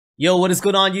Yo, what is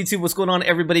going on, YouTube? What's going on,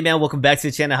 everybody, man? Welcome back to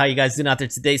the channel. How you guys doing out there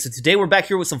today? So today we're back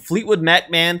here with some Fleetwood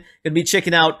Mac, man. Gonna be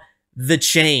checking out The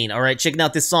Chain, all right? Checking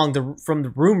out this song from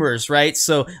the Rumors, right?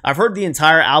 So I've heard the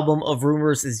entire album of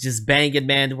Rumors is just banging,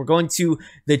 man. We're going to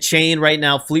The Chain right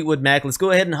now, Fleetwood Mac. Let's go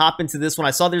ahead and hop into this one.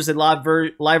 I saw there's a live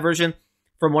version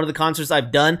from one of the concerts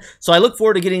I've done, so I look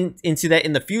forward to getting into that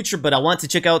in the future, but I want to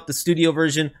check out the studio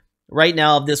version right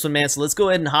now of this one, man. So let's go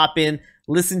ahead and hop in,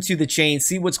 listen to The Chain,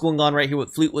 see what's going on right here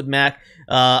with Fleetwood Mac.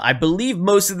 I believe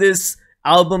most of this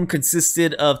album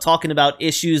consisted of talking about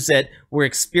issues that were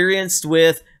experienced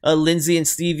with Lindsay and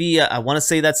Stevie. I want to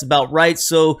say that's about right.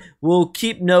 So we'll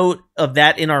keep note of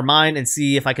that in our mind and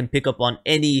see if I can pick up on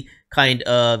any kind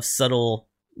of subtle,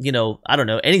 you know, I don't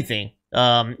know, anything.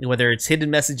 Whether it's hidden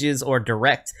messages or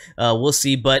direct, we'll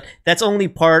see. But that's only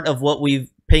part of what we've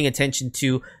paying attention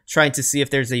to, trying to see if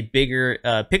there's a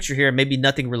bigger picture here. Maybe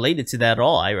nothing related to that at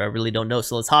all. I really don't know.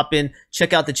 So let's hop in,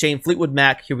 check out The Chain, Fleetwood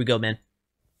Mac. Here we go, man.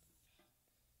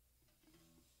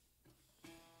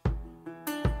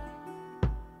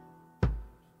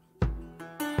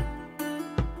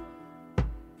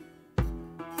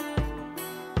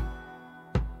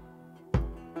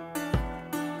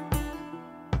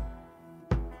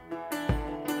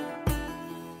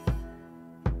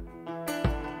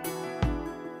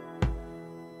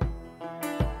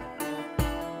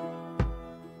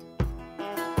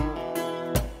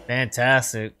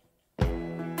 Fantastic. Listen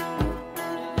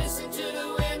to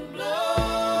the wind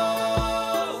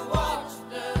blow, watch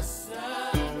the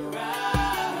sun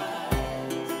rise.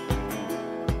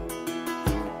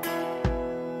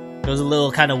 Goes a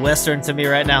little kind of Western to me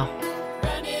right now.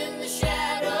 Run in the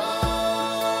shadows,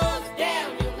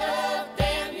 damn your love,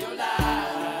 damn your life.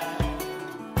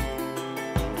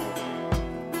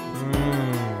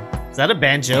 Is that a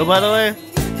banjo, by the way?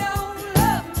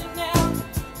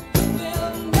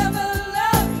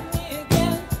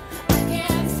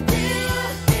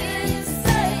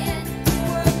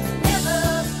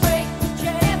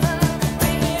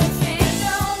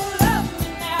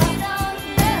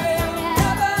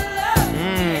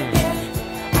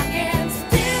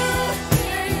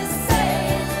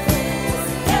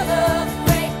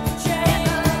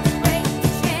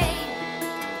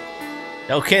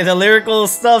 Okay, the lyrical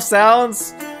stuff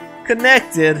sounds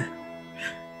connected.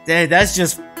 Dang, that's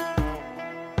just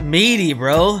meaty,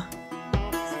 bro.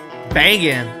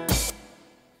 Banging.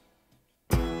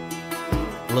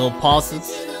 Little pauses.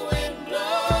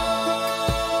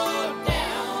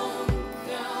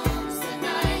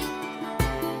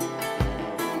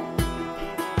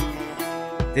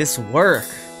 This work.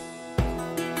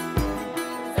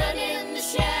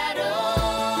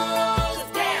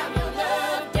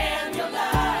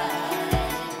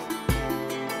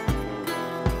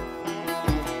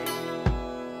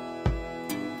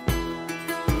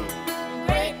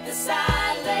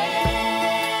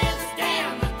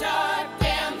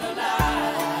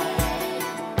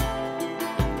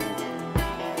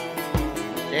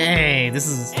 Dang, this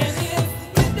is...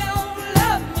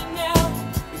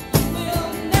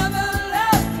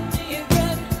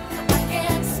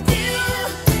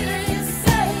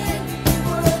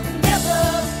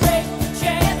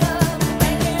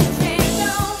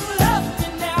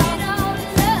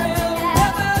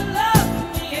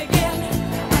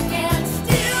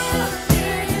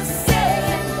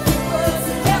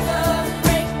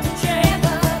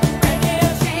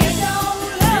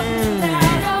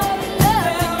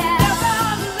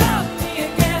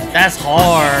 That's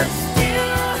hard.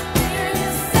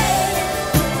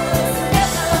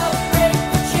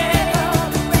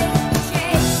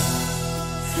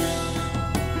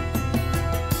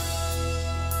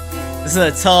 This is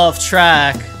a tough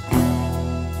track.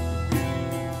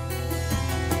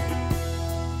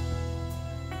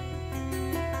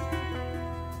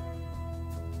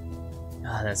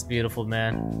 Ah, that's beautiful,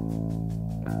 man.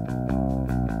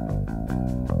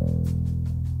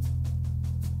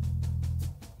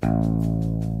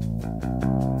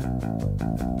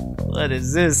 What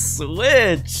is this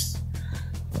switch?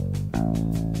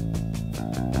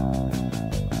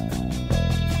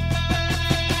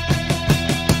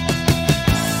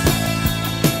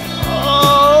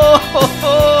 Oh!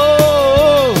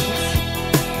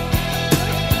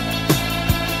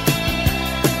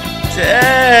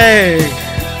 Dang!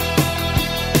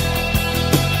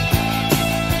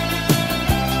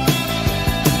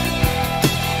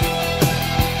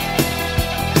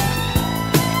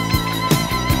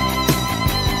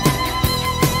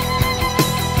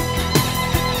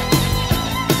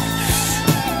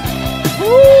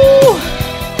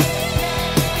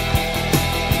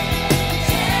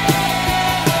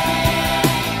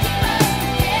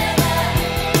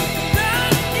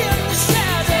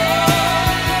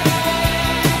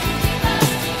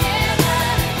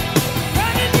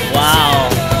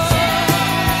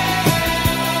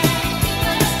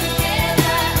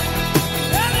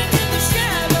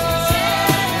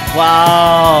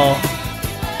 Wow.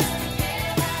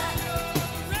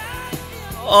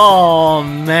 Oh,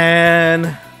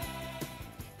 man.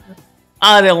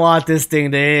 I didn't want this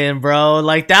thing to end, bro.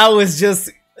 Like, that was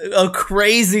just a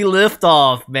crazy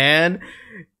liftoff, man.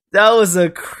 That was a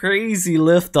crazy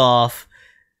liftoff.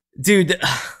 Dude,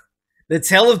 the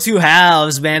tale of two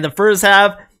halves, man. The first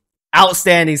half,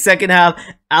 outstanding. Second half,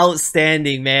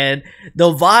 outstanding, man.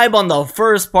 The vibe on the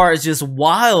first part is just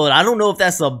wild. I don't know if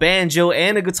that's a banjo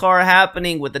and a guitar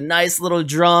happening with a nice little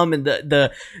drum and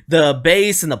the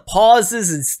bass and the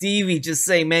pauses, and Stevie just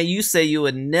saying, man, you say you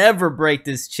would never break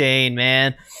this chain,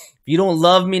 man. If you don't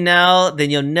love me now, then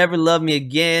you'll never love me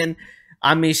again.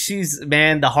 I mean,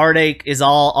 man, the heartache is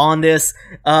all on this.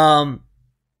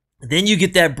 Then you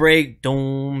get that break,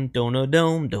 dome, dome,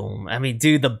 dome, dome. I mean,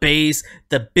 dude, the bass,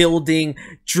 the building,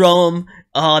 drum,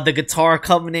 the guitar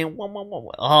coming in.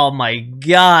 Oh my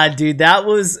god, dude, that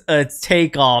was a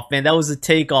takeoff, man. That was a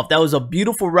takeoff. That was a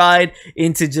beautiful ride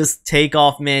into just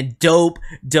takeoff, man. Dope,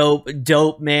 dope,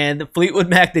 dope, man. The Fleetwood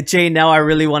Mac, The Chain. Now I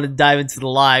really want to dive into the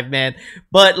live, man.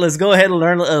 But let's go ahead and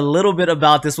learn a little bit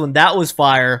about this one. That was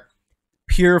fire,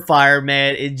 pure fire,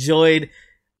 man. Enjoyed.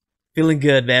 Feeling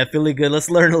good, man. Feeling good. Let's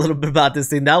learn a little bit about this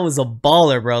thing. That was a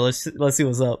baller, bro. Let's see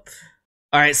what's up.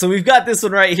 All right, so we've got this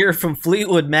one right here from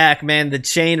Fleetwood Mac, man. The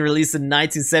Chain, released in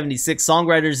 1976.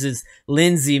 Songwriters is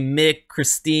Lindsay, Mick,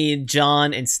 Christine,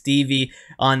 John, and Stevie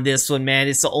on this one, man.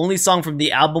 It's the only song from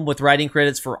the album with writing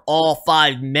credits for all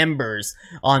 5 members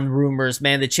on Rumors,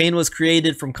 man. The Chain was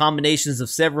created from combinations of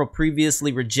several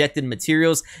previously rejected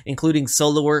materials, including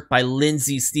solo work by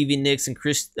Lindsay, Stevie Nicks, and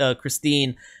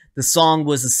Christine. The song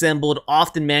was assembled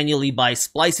often manually by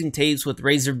splicing tapes with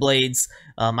razor blades.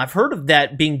 I've heard of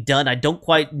that being done. I don't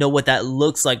quite know what that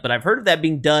looks like, but I've heard of that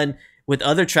being done with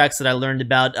other tracks that I learned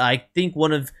about. I think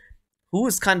one of, who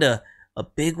was kind of a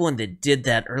big one that did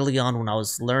that early on when I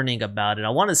was learning about it.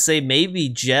 I want to say maybe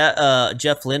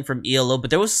Jeff Lynne from ELO, but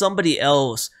there was somebody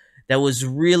else that was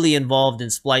really involved in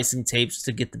splicing tapes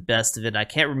to get the best of it. I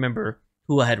can't remember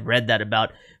who I had read that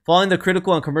about. Following the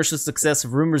critical and commercial success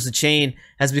of Rumors, The Chain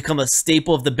has become a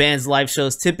staple of the band's live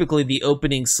shows, typically the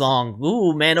opening song.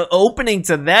 Ooh, man, opening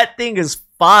to that thing is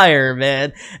fire,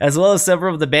 man. As well as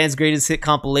several of the band's greatest hit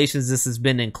compilations, this has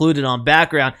been included on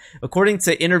background. According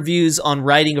to interviews on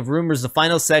writing of Rumors, the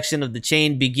final section of The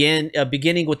Chain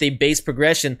beginning with a bass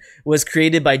progression was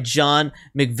created by John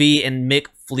McVie and Mick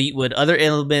Fleetwood. Other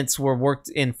elements were worked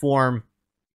in from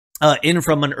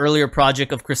an earlier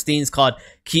project of Christine's called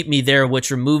Keep Me There, which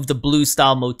removed the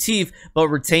blues-style motif but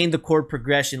retained the chord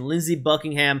progression. Lindsey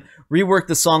Buckingham reworked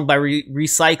the song by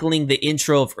recycling the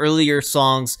intro of earlier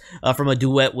songs from a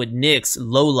duet with Nicks,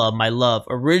 Lola, My Love,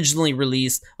 originally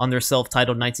released on their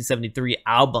self-titled 1973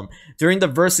 album. During the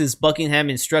verses, Buckingham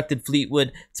instructed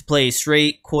Fleetwood to play a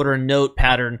straight quarter note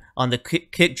pattern on the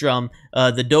kick drum,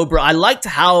 the dobro. I liked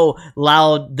how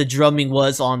loud the drumming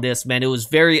was on this, man. It was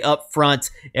very upfront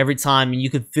every time, and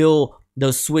you could feel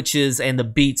those switches and the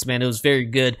beats, man. It was very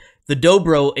good. The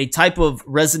dobro, a type of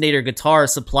resonator guitar,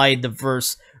 supplied the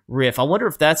verse riff. I wonder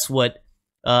if that's what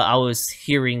I was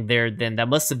hearing there then. That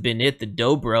must have been it, the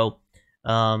dobro,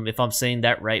 if I'm saying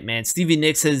that right, man. Stevie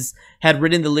Nicks had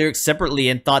written the lyrics separately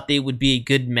and thought they would be a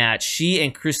good match. She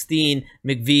and Christine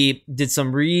McVie did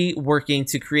some reworking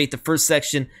to create the first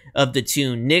section of the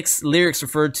tune. Nicks' lyrics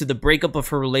referred to the breakup of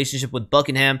her relationship with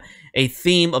Buckingham, a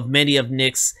theme of many of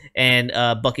Nicks and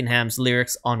Buckingham's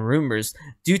lyrics on Rumors.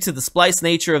 Due to the spliced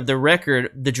nature of the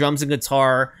record, the drums and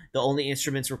guitar, the only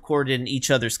instruments recorded in each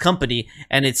other's company,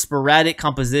 and its sporadic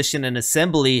composition and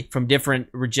assembly from different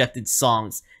rejected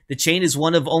songs. The Chain is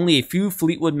one of only a few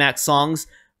Fleetwood Mac songs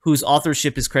whose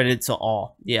authorship is credited to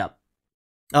all. Yeah.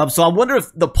 So I wonder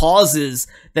if the pauses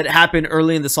that happen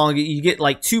early in the song, you get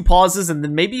like 2 pauses and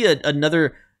then maybe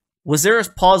another. Was there a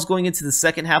pause going into the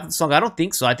second half of the song? I don't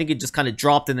think so. I think it just kind of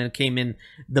dropped and then it came in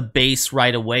the bass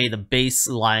right away, the bass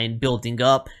line building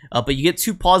up. But you get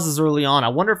 2 pauses early on. I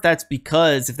wonder if that's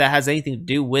because, if that has anything to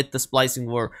do with the splicing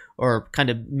or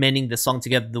kind of mending the song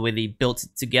together the way they built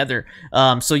it together.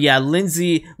 So yeah,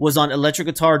 Lindsay was on electric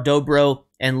guitar, dobro,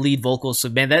 and lead vocals. So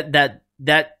man,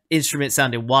 that instrument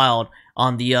sounded wild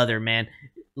on the other, man.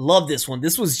 Love this one.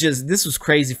 This was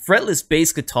crazy. Fretless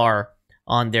bass guitar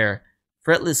on there.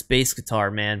 Fretless bass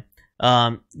guitar, man.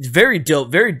 Very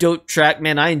dope track,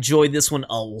 man. I enjoyed this one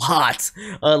a lot.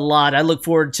 I look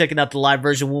forward to checking out the live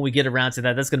version when we get around to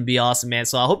that. That's gonna be awesome, man.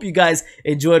 So I hope you guys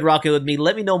enjoyed rocking with me.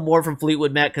 Let me know more from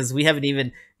Fleetwood Mac, because we haven't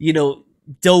even,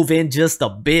 dove in just a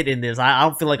bit in this. I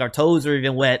don't feel like our toes are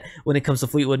even wet when it comes to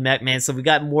Fleetwood Mac, man. So we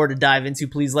got more to dive into.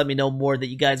 Please let me know more that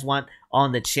you guys want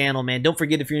on the channel, man. Don't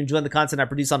forget, if you're enjoying the content I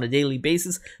produce on a daily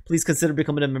basis, please consider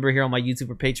becoming a member here on my YouTube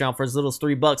or Patreon for as little as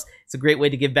 $3. It's a great way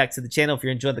to give back to the channel if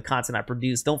you're enjoying the content I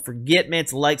produce. Don't forget, man,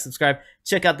 to like, subscribe,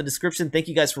 check out the description. Thank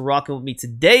you guys for rocking with me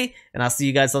today, and I'll see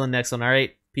you guys on the next one. All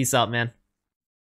right, peace out, man.